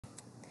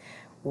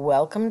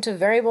Welcome to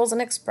Variables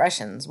and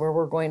Expressions, where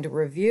we're going to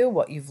review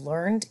what you've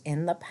learned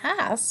in the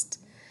past.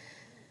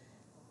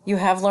 You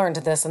have learned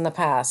this in the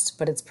past,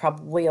 but it's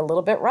probably a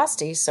little bit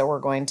rusty, so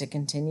we're going to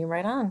continue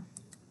right on.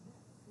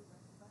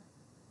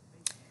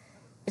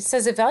 It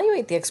says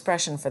evaluate the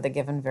expression for the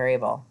given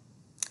variable.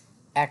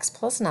 X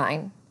plus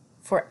 9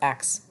 for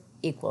x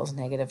equals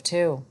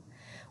 -2.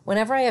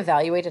 Whenever I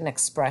evaluate an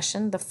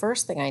expression, the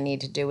first thing I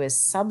need to do is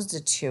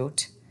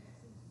substitute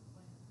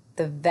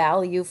the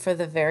value for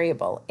the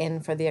variable in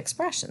for the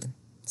expression.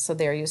 So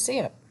there you see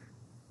it.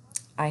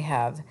 I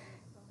have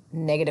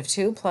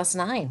 -2 plus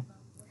 9.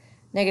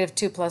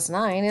 -2 plus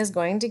 9 is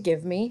going to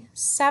give me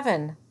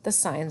 7. The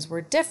signs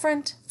were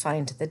different.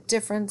 Find the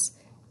difference.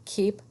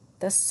 Keep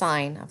the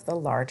sign of the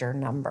larger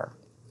number.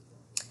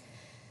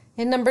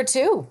 In number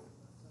 2,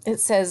 it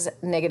says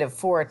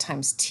 -4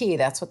 times t.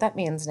 That's what that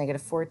means,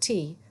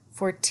 -4t.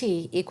 For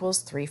t equals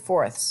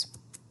 3/4.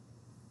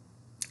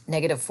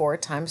 -4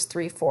 times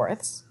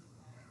 3/4.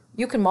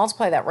 You can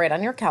multiply that right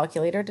on your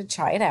calculator to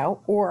try it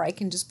out, or I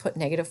can just put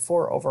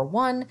 -4 over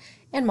 1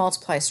 and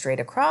multiply straight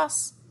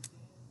across.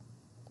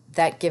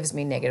 That gives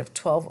me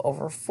 -12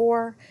 over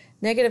 4.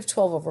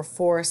 -12 over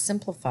 4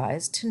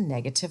 simplifies to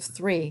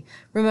 -3.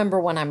 Remember,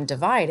 when I'm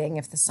dividing,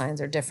 if the signs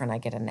are different, I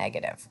get a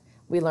negative.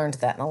 We learned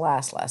that in the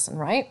last lesson,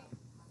 right?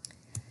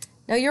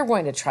 Now you're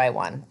going to try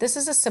one. This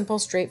is a simple,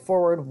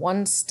 straightforward,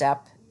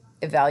 one-step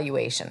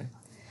evaluation.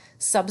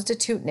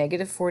 Substitute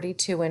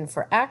 -42 in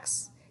for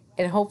x,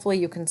 and hopefully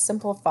you can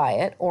simplify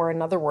it, or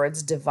in other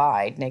words,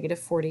 divide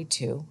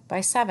 -42 by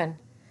 7.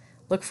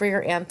 Look for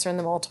your answer in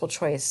the multiple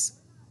choice.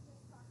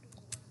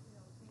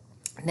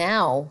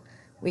 Now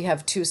we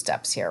have 2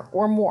 steps here,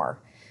 or more.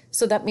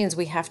 So that means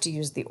we have to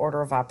use the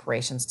order of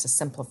operations to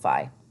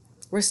simplify.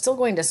 We're still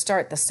going to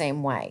start the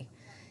same way.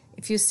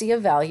 If you see a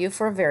value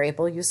for a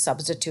variable, you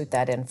substitute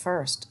that in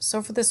first.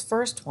 So for this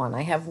first one,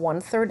 I have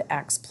 1/3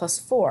 x plus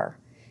 4,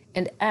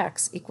 and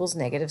x equals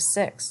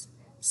 -6.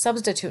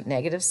 Substitute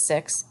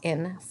 -6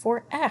 in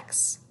for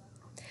x.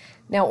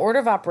 Now, order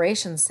of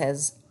operations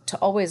says to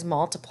always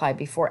multiply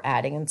before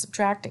adding and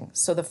subtracting.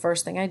 So the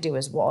first thing I do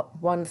is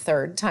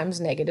 1/3 times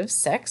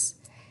 -6,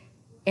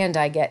 and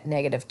I get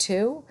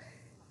 -2.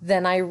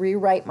 Then I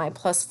rewrite my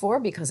plus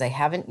 4 because I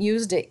haven't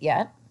used it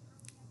yet,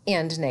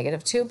 and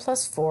 -2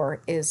 plus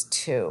 4 is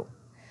 2.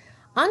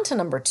 On to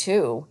number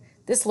 2.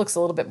 This looks a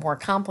little bit more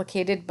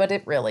complicated, but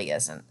it really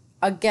isn't.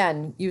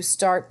 Again, you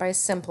start by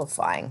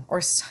simplifying, or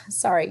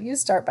you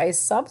start by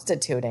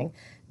substituting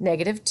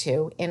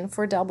 -2 in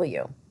for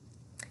w.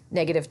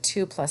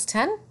 -2 plus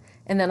 10,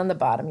 and then on the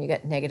bottom you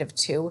get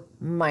 -2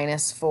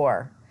 minus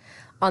 4.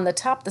 On the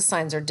top, the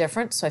signs are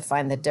different, so I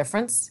find the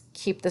difference,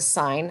 keep the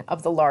sign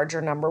of the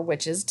larger number,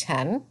 which is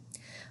 10.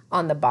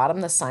 On the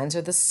bottom, the signs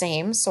are the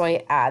same, so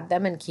I add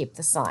them and keep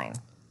the sign.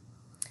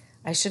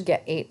 I should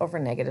get 8 over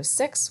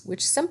 -6,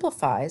 which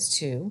simplifies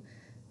to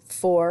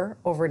 4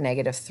 over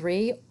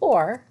 -3,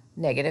 or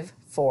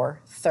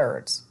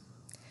 -4/3.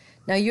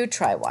 Now you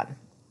try one.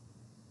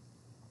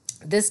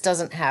 This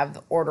doesn't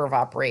have order of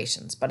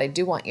operations, but I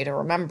do want you to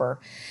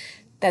remember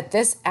that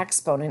this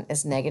exponent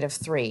is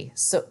 -3.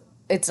 So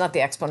it's not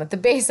the exponent. The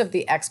base of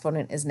the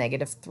exponent is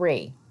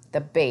 -3. The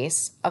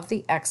base of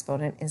the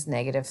exponent is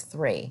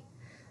 -3.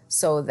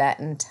 So that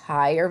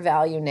entire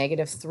value,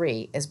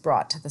 -3, is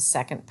brought to the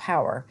second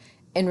power.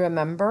 And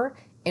remember,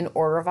 in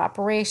order of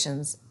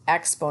operations,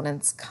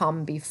 exponents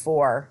come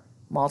before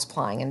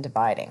multiplying and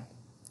dividing.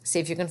 See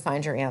if you can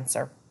find your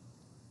answer.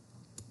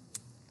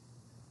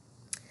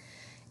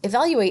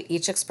 Evaluate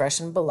each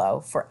expression below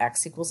for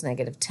x equals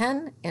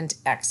 -10 and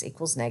x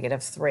equals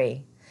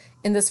 -3.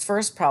 In this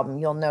first problem,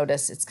 you'll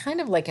notice it's kind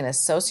of like an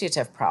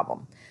associative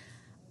problem.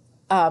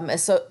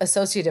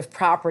 Associative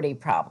property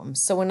problem.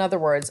 So in other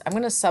words, I'm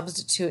going to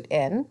substitute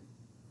in,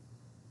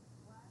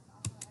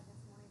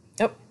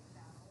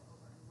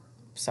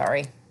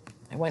 sorry,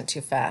 I went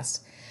too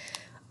fast.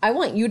 I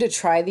want you to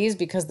try these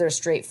because they're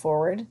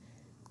straightforward,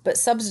 but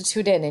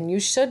substitute in, and you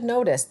should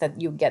notice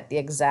that you get the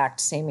exact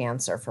same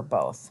answer for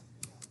both.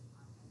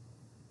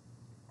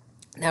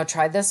 Now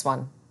try this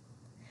one.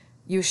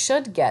 You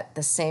should get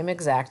the same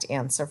exact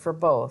answer for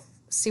both.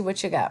 See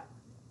what you get.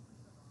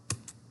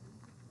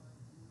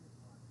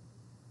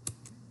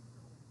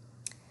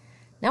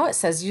 Now it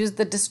says use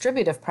the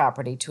distributive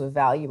property to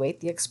evaluate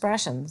the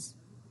expressions.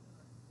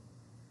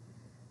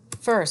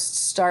 First,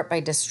 start by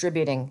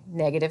distributing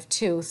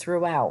 -2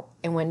 throughout,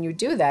 and when you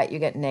do that, you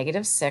get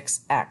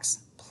 -6x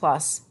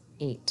plus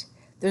 8.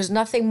 There's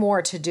nothing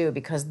more to do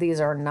because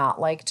these are not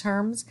like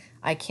terms.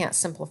 I can't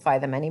simplify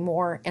them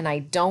anymore, and I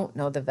don't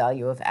know the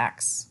value of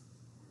x.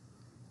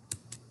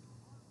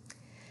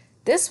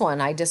 This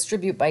one I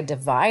distribute by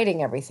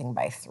dividing everything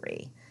by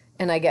 3.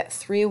 And I get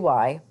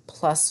 3y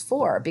plus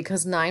 4,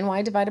 because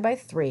 9y divided by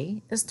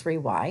 3 is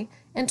 3y,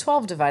 and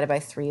 12 divided by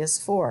 3 is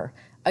 4.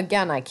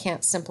 Again, I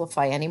can't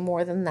simplify any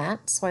more than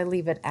that, so I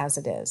leave it as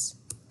it is.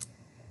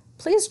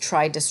 Please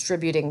try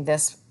distributing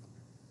this,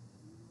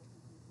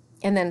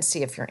 and then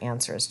see if your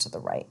answer is to the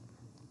right.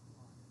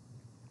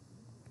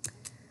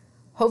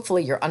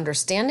 Hopefully you're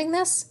understanding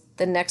this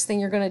The next thing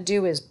you're going to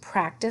do is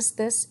practice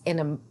this in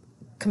a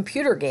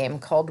computer game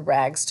called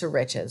Rags to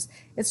Riches.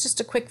 It's just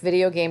a quick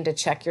video game to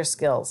check your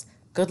skills.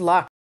 Good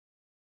luck.